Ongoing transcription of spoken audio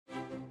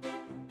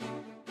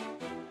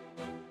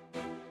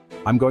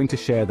I'm going to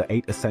share the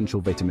 8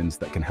 essential vitamins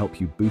that can help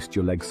you boost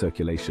your leg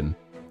circulation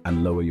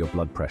and lower your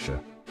blood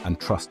pressure. And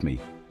trust me,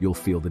 you'll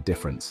feel the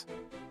difference.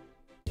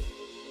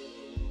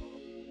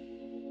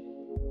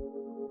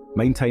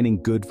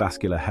 Maintaining good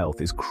vascular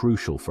health is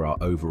crucial for our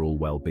overall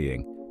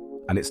well-being.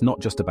 And it's not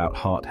just about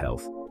heart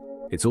health.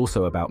 It's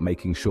also about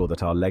making sure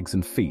that our legs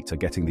and feet are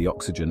getting the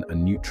oxygen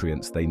and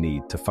nutrients they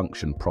need to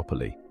function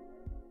properly.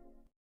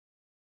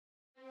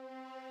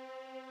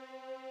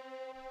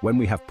 When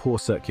we have poor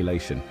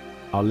circulation,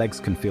 our legs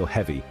can feel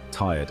heavy,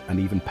 tired, and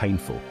even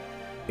painful.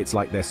 It's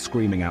like they're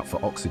screaming out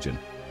for oxygen.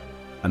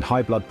 And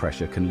high blood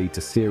pressure can lead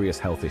to serious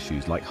health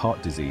issues like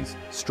heart disease,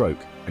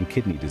 stroke, and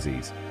kidney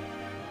disease.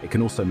 It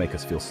can also make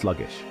us feel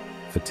sluggish,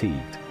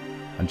 fatigued,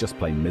 and just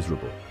plain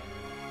miserable.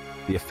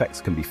 The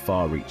effects can be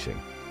far-reaching,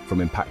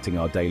 from impacting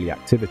our daily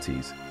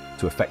activities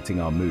to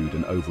affecting our mood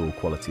and overall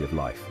quality of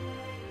life.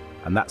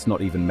 And that's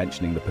not even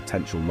mentioning the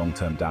potential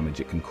long-term damage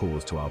it can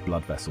cause to our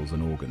blood vessels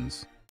and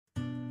organs.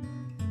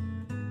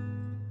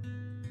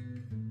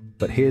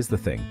 But here's the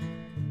thing.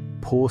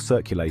 Poor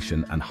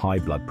circulation and high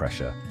blood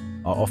pressure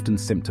are often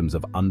symptoms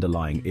of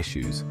underlying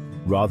issues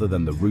rather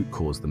than the root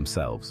cause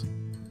themselves.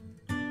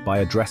 By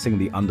addressing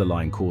the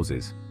underlying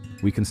causes,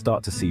 we can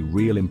start to see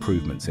real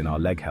improvements in our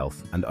leg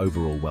health and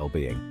overall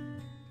well-being.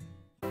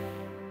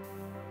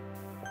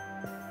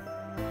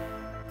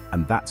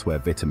 And that's where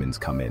vitamins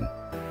come in.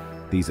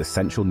 These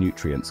essential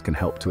nutrients can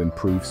help to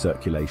improve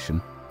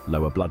circulation,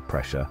 lower blood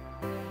pressure,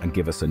 and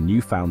give us a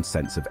newfound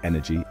sense of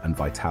energy and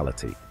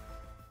vitality.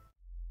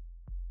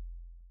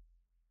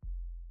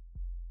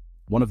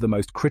 One of the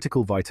most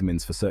critical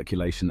vitamins for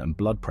circulation and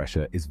blood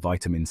pressure is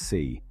vitamin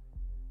C.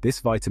 This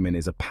vitamin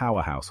is a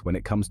powerhouse when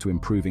it comes to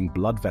improving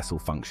blood vessel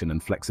function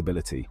and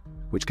flexibility,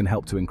 which can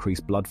help to increase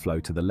blood flow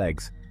to the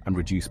legs and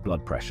reduce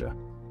blood pressure.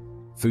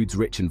 Foods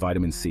rich in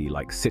vitamin C,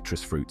 like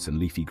citrus fruits and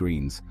leafy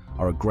greens,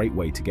 are a great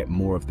way to get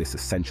more of this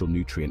essential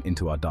nutrient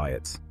into our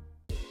diets.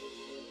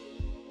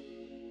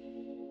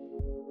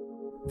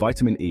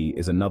 Vitamin E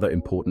is another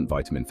important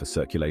vitamin for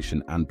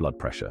circulation and blood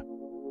pressure.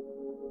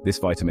 This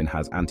vitamin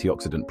has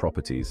antioxidant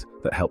properties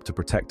that help to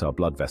protect our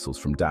blood vessels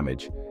from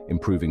damage,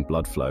 improving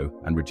blood flow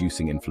and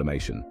reducing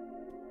inflammation.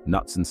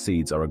 Nuts and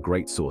seeds are a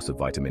great source of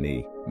vitamin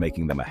E,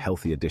 making them a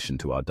healthy addition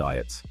to our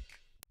diets.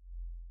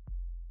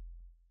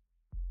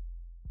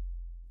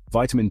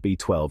 Vitamin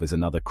B12 is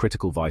another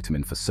critical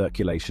vitamin for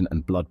circulation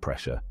and blood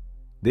pressure.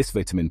 This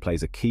vitamin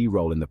plays a key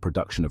role in the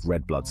production of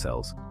red blood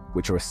cells,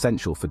 which are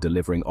essential for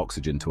delivering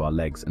oxygen to our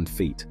legs and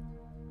feet.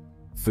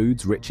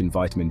 Foods rich in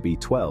vitamin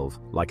B12,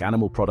 like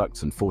animal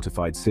products and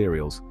fortified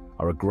cereals,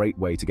 are a great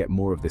way to get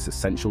more of this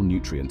essential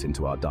nutrient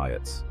into our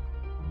diets.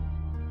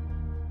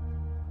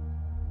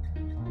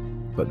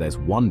 But there's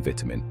one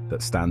vitamin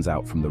that stands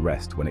out from the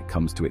rest when it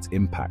comes to its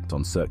impact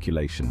on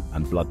circulation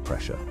and blood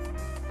pressure,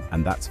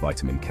 and that's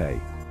vitamin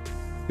K.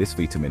 This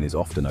vitamin is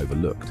often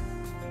overlooked,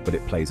 but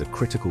it plays a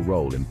critical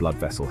role in blood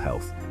vessel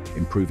health,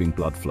 improving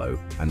blood flow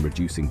and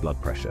reducing blood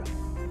pressure.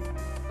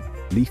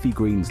 Leafy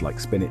greens like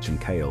spinach and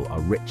kale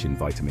are rich in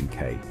vitamin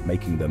K,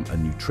 making them a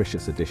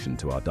nutritious addition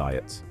to our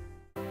diets.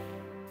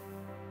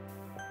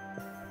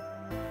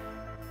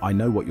 I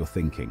know what you're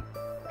thinking.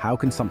 How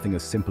can something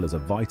as simple as a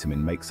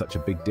vitamin make such a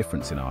big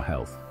difference in our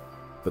health?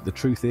 But the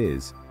truth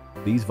is,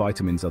 these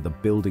vitamins are the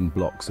building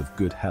blocks of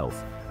good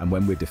health, and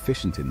when we're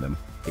deficient in them,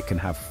 it can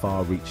have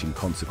far-reaching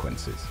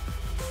consequences.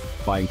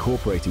 By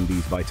incorporating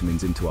these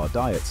vitamins into our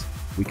diets,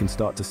 we can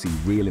start to see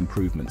real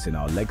improvements in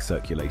our leg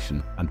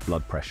circulation and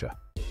blood pressure.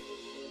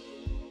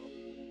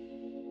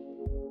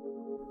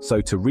 So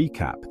to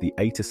recap, the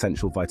 8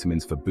 essential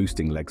vitamins for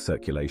boosting leg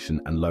circulation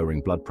and lowering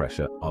blood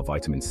pressure are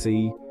vitamin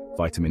C,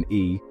 vitamin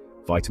E,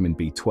 vitamin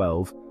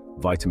B12,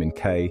 vitamin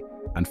K,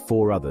 and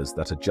 4 others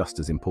that are just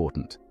as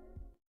important.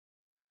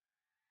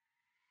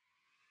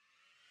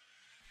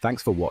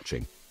 Thanks for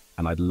watching,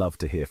 and I'd love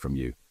to hear from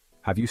you.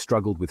 Have you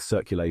struggled with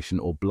circulation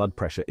or blood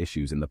pressure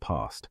issues in the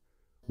past?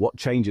 What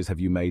changes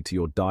have you made to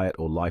your diet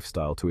or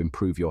lifestyle to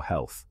improve your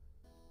health?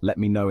 Let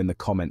me know in the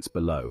comments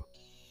below.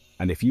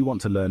 And if you want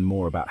to learn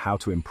more about how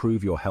to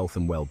improve your health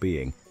and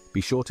well-being,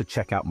 be sure to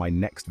check out my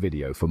next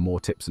video for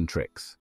more tips and tricks.